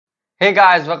Hey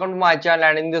guys, welcome to my channel,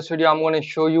 and in this video I'm going to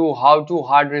show you how to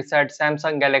hard reset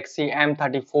Samsung Galaxy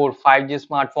M34 5G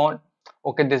smartphone.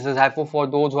 Okay, this is helpful for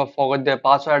those who have forgot their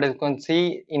password. As you can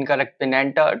see, incorrect pin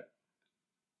entered.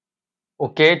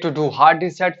 Okay, to do hard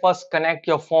reset, first connect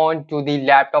your phone to the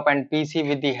laptop and PC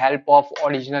with the help of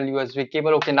original USB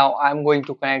cable. Okay, now I'm going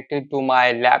to connect it to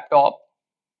my laptop.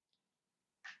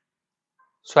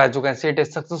 So as you can see, it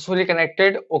is successfully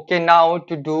connected. Okay, now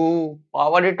to do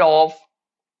power it off,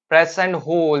 press and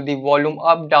hold the volume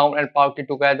up, down and power it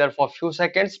together for few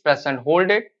seconds. Press and hold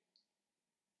it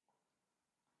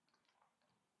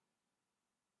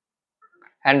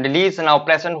and release. Now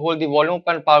press and hold the volume up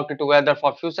and power it together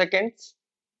for few seconds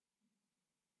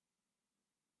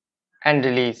and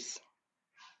release.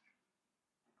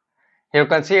 Here you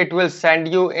can see it will send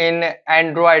you in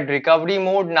Android recovery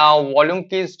mode. Now volume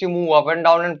keys to move up and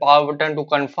down and power button to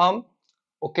confirm.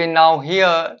 Okay, now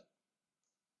here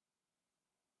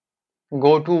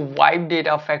go to wipe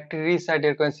data factory reset.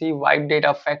 You can see wipe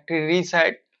data factory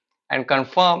reset and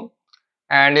confirm.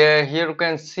 And here you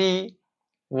can see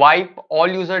wipe all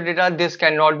user data. This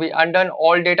cannot be undone.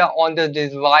 All data on this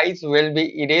device will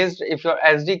be erased. If your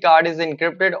SD card is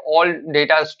encrypted, all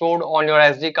data stored on your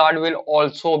SD card will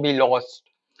also be lost.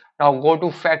 Now go to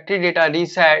factory data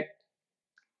reset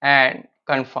and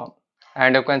confirm.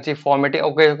 And you can see formatting.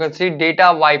 Okay, you can see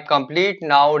data wipe complete.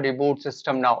 Now reboot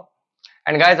system now.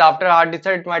 And guys, after hard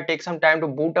reset, it might take some time to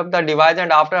boot up the device.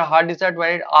 And after hard reset,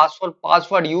 when it asks for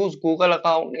password, use Google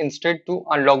account instead to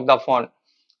unlock the phone.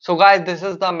 So guys, this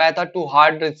is the method to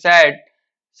hard reset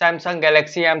Samsung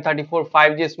Galaxy M34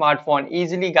 5G smartphone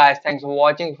easily. Guys, thanks for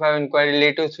watching. If you have inquiry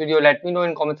related to this video, let me know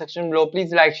in comment section below.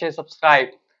 Please like, share, subscribe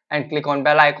and click on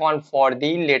bell icon for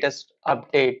the latest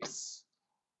updates.